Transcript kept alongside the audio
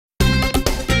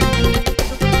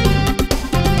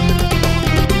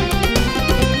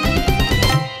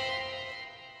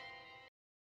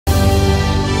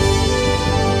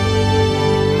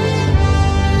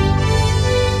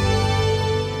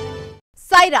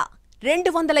సయ్ రా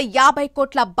 250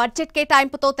 కోట్ల బడ్జెట్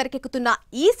కేటాయింపుతో తెరకెక్కుతున్న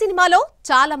ఈ సినిమాలో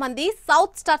చాలా మంది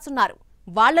సౌత్ స్టార్స్ ఉన్నారు.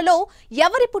 వాళ్ళలో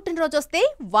ఎవరి పుట్టినరోజు వస్తే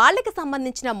వాళ్ళకి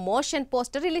సంబంధించిన మోషన్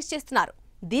పోస్టర్ రిలీజ్ చేస్తున్నారు.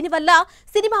 దీనివల్ల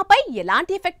సినిమాపై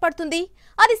ఎలాంటి ఎఫెక్ట్ పడుతుంది?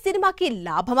 అది సినిమాకి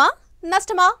లాభమా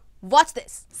నష్టమా? Watch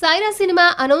this. సయ్ రా సినిమా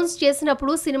అనౌన్స్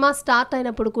చేసినప్పుడు సినిమా స్టార్ట్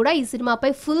అయినప్పుడు కూడా ఈ సినిమాపై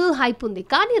ఫుల్ హైప్ ఉంది.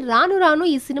 కానీ రాను రాను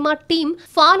ఈ సినిమా టీం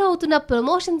ఫాలో అవుతున్న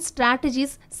ప్రమోషన్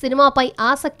స్ట్రాటజీస్ సినిమాపై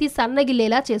ఆసక్తి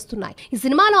సన్నగిల్లేలా చేస్తున్నాయి. ఈ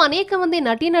సినిమాలో అనేక మంది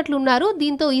నటీనటులు ఉన్నారు.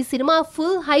 దీంతో ఈ సినిమా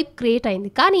ఫుల్ హైప్ క్రియేట్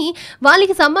అయింది. కానీ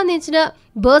వాళ్ళకి సంబంధించిన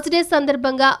బర్త్డే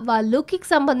సందర్భంగా వాళ్ళ లుక్ కి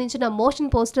సంబంధించిన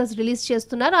మోషన్ పోస్టర్స్ రిలీజ్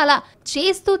చేస్తున్నారు. అలా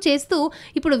చేస్తూ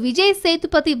ఇప్పుడు విజయ్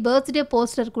సేతుపతి బర్త్డే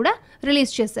పోస్టర్ కూడా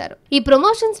రిలీజ్ చేశారు. ఈ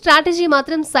ప్రమోషన్ స్ట్రాటజీ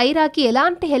మాత్రం సయ్ రాకి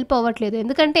ఎలాంటి హెల్ప్ అవ్వట్లేదు.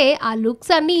 ఎందుకంటే ఆ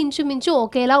లుక్స్ అన్ని ఇంచుమించు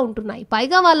ఒకేలా ఉంటున్నాయి.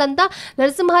 పైగా వాళ్ళంతా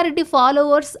నరసింహారెడ్డి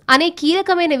ఫాలోవర్స్ అనే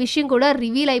కీలకమైన విషయం కూడా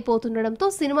రివీల్ అయిపోతుండడంతో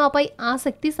సినిమాపై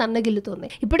ఆసక్తి సన్నగిల్లుతోంది.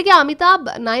 ఇప్పటికే అమితాబ్,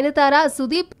 నయనతార,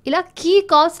 సుదీప్ ఇలా కీ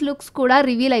కాస్ట్ లుక్స్ కూడా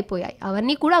రివీల్ అయిపోయాయి.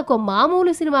 అవన్నీ కూడా ఒక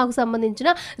మామూలు సినిమాకు సంబంధించిన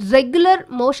రెగ్యులర్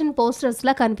మోషన్ పోస్టర్స్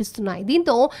లా కనిపిస్తున్నాయి.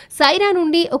 దీంతో సయ్ రా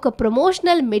నుండి ఒక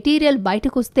ప్రమోషనల్ మెటీరియల్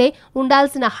బయటకు వస్తే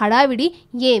ఉండాల్సిన హడావిడి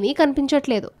ఏమీ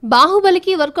కనిపించట్లేదు.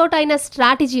 బాహుబలికి వర్కౌట్ అయిన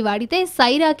స్ట్రాటజీ వాడితే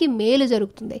సయ్ రాకి మేలు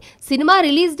జరుగుతుంది. సినిమా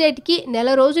రిలీజ్ డేట్ కి నెల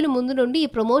రోజుల ముందు నుండి ఈ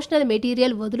ప్రమోషనల్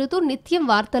మెటీరియల్ వదులుతూ నిత్యం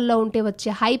వార్తల్లో ఉంటే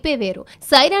వచ్చే హైపే వేరు.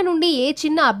 సయ్ రా నుండి ఏ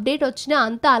చిన్న అప్డేట్ వచ్చినా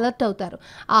అంతా అలర్ట్ అవుతారు.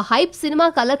 ఆ హైప్ సినిమా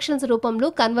కలెక్షన్స్ రూపంలో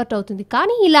కన్వర్ట్ అవుతుంది.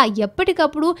 కానీ ఇలా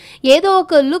ఎప్పటికప్పుడు ఏదో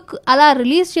ఒక లుక్ అలా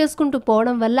రిలీజ్ చేసుకుంటూ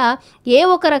పోవడం వల్ల ఏ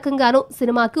ఒక రకంగానూ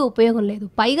సినిమాకి ఉపయోగం లేదు.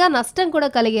 పైగా నష్టం కూడా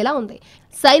కలిగేలా ఉంది.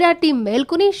 సయ్ రా టీం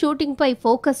మేల్కొని షూటింగ్ పై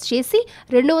ఫోకస్ చేసి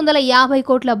 250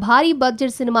 కోట్ల భారీ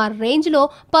బడ్జెట్ సినిమా రేంజ్ లో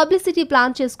పబ్లిసిటీ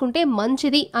ప్లాన్ చేసుకుంటే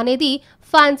మంచిది అనేది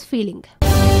ఫ్యాన్స్ ఫీలింగ్.